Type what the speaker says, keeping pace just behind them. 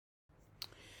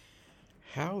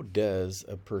How does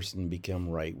a person become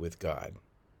right with God?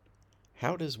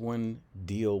 How does one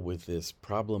deal with this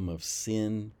problem of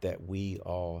sin that we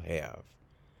all have?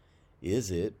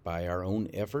 Is it by our own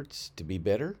efforts to be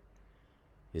better?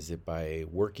 Is it by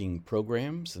working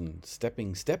programs and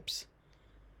stepping steps?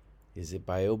 Is it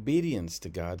by obedience to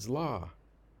God's law?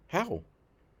 How?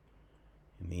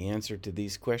 And the answer to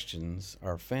these questions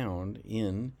are found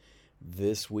in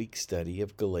this week's study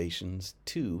of Galatians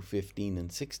 2:15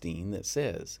 and 16 that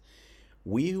says,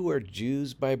 "We who are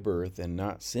Jews by birth and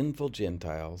not sinful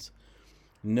Gentiles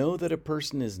know that a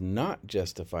person is not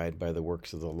justified by the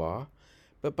works of the law,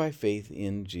 but by faith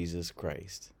in Jesus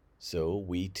Christ. So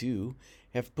we too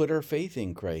have put our faith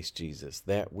in Christ Jesus,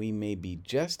 that we may be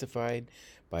justified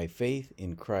by faith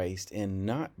in Christ and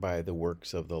not by the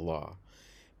works of the law,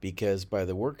 because by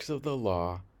the works of the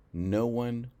law no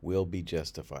one will be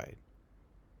justified."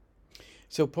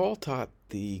 So Paul taught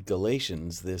the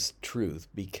Galatians this truth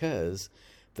because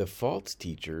the false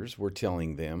teachers were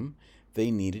telling them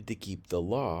they needed to keep the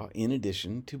law in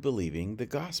addition to believing the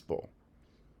gospel.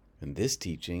 And this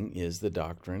teaching is the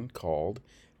doctrine called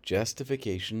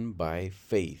justification by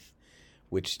faith,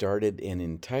 which started an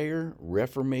entire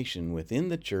reformation within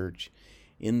the church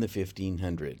in the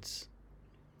 1500s.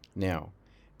 Now,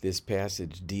 this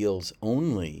passage deals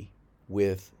only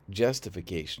with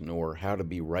justification, or how to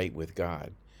be right with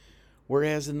God,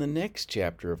 whereas in the next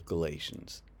chapter of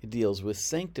Galatians, it deals with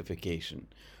sanctification,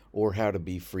 or how to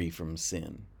be free from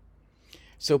sin.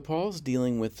 So Paul's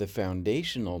dealing with the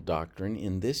foundational doctrine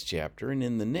in this chapter, and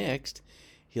in the next,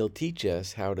 he'll teach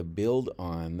us how to build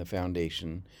on the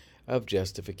foundation of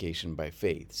justification by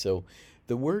faith. So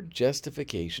the word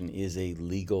justification is a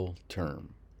legal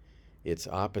term. Its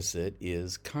opposite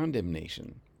is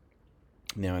condemnation.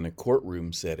 Now, in a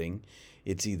courtroom setting,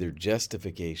 it's either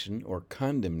justification or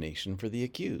condemnation for the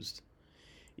accused.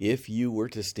 If you were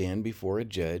to stand before a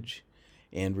judge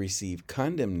and receive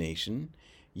condemnation,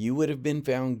 you would have been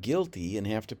found guilty and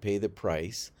have to pay the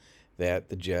price that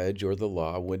the judge or the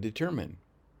law would determine.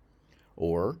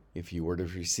 Or, if you were to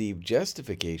receive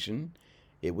justification,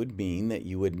 it would mean that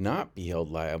you would not be held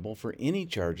liable for any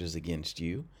charges against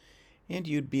you, and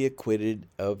you'd be acquitted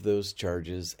of those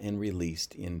charges and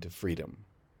released into freedom.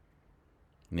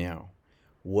 Now,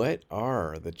 what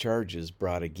are the charges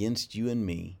brought against you and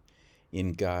me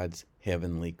in God's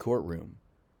heavenly courtroom?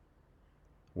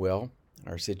 Well,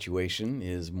 our situation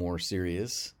is more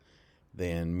serious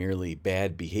than merely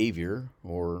bad behavior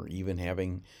or even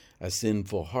having a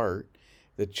sinful heart.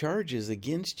 The charges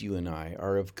against you and I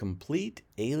are of complete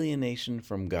alienation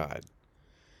from God,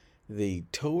 the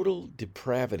total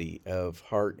depravity of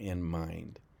heart and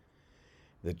mind.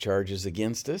 The charges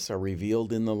against us are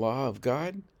revealed in the law of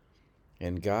God,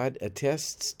 and God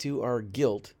attests to our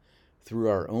guilt through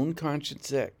our own conscience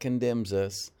that condemns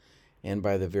us and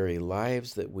by the very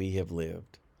lives that we have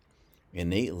lived.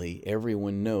 Innately,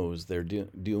 everyone knows they're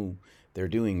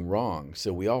doing wrong,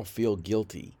 so we all feel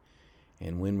guilty.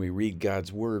 And when we read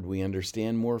God's word, we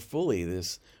understand more fully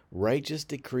this righteous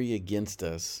decree against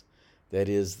us, that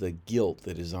is, the guilt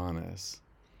that is on us.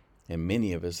 And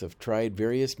many of us have tried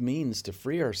various means to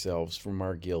free ourselves from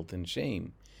our guilt and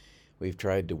shame. We've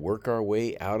tried to work our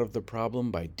way out of the problem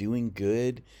by doing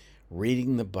good,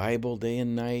 reading the Bible day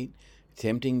and night,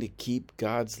 attempting to keep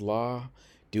God's law,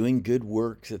 doing good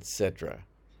works, etc.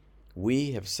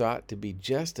 We have sought to be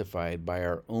justified by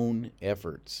our own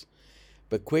efforts,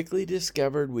 but quickly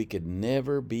discovered we could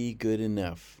never be good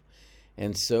enough,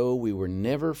 and so we were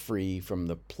never free from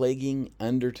the plaguing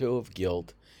undertow of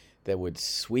guilt that would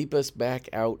sweep us back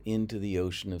out into the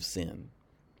ocean of sin.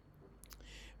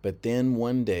 But then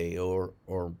one day, or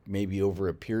maybe over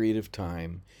a period of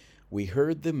time, we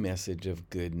heard the message of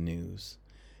good news.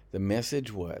 The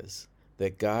message was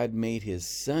that God made his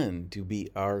Son to be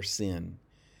our sin,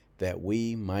 that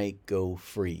we might go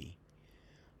free.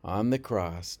 On the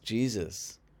cross,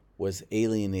 Jesus was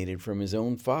alienated from his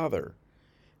own Father,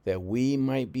 that we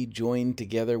might be joined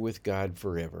together with God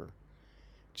forever.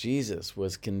 Jesus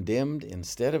was condemned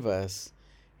instead of us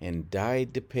and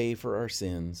died to pay for our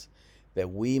sins, that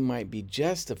we might be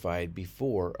justified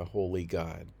before a holy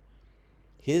God.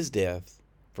 His death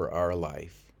for our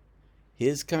life,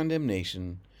 his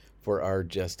condemnation for our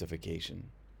justification.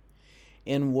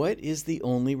 And what is the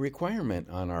only requirement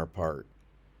on our part?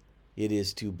 It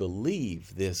is to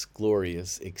believe this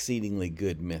glorious, exceedingly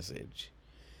good message.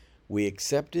 We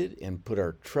accepted and put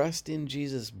our trust in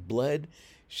Jesus' blood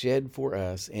shed for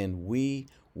us, and we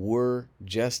were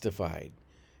justified,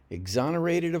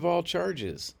 exonerated of all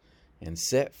charges, and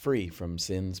set free from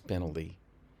sin's penalty.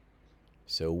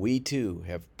 So we too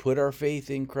have put our faith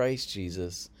in Christ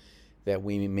Jesus, that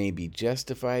we may be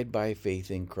justified by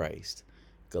faith in Christ.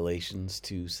 Galatians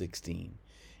 2:16.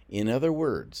 In other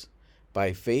words,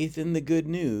 by faith in the good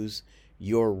news,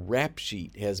 your rap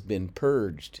sheet has been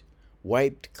purged,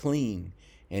 wiped clean,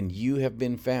 and you have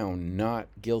been found not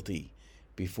guilty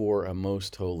before a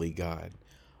most holy God.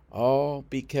 All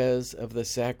because of the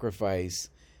sacrifice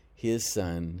His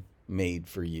Son made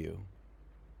for you.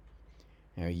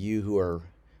 Now, you who are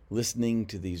listening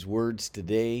to these words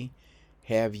today,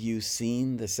 have you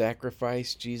seen the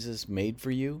sacrifice Jesus made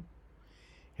for you?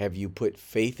 Have you put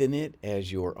faith in it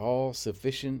as your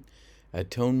all-sufficient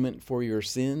atonement for your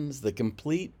sins, the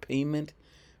complete payment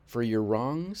for your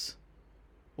wrongs?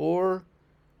 Or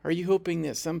are you hoping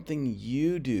that something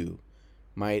you do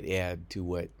might add to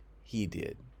what He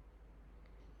did?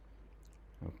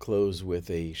 I'll close with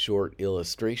a short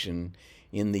illustration.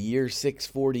 In the year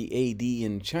 640 A.D.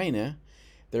 in China,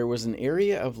 there was an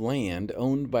area of land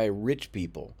owned by rich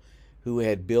people who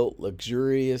had built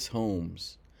luxurious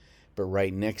homes. But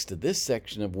right next to this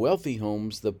section of wealthy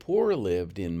homes, the poor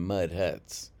lived in mud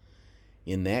huts.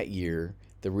 In that year,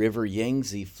 the river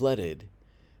Yangtze flooded.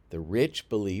 The rich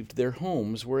believed their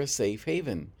homes were a safe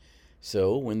haven.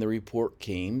 So, when the report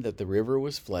came that the river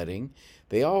was flooding,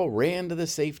 they all ran to the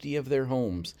safety of their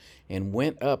homes and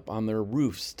went up on their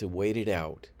roofs to wait it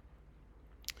out.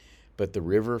 But the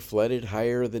river flooded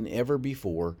higher than ever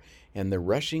before, and the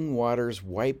rushing waters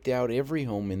wiped out every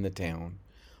home in the town.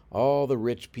 All the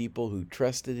rich people who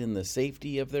trusted in the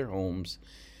safety of their homes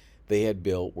they had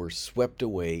built were swept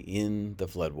away in the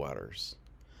floodwaters.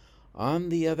 On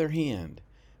the other hand,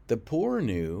 the poor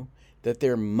knew that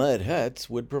their mud huts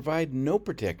would provide no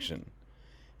protection.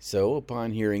 So,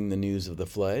 upon hearing the news of the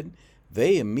flood,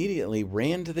 they immediately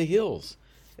ran to the hills,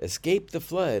 escaped the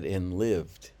flood, and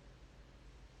lived.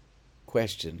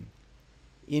 Question: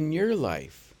 in your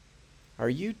life, are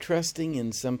you trusting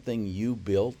in something you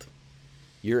built?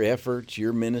 Your efforts,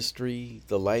 your ministry,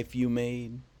 the life you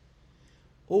made?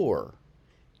 Or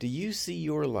do you see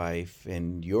your life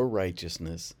and your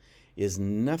righteousness is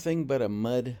nothing but a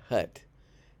mud hut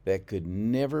that could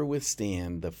never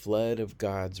withstand the flood of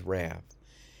God's wrath,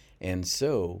 and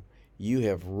so you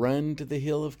have run to the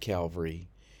hill of Calvary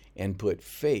and put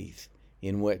faith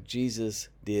in what Jesus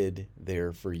did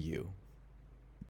there for you?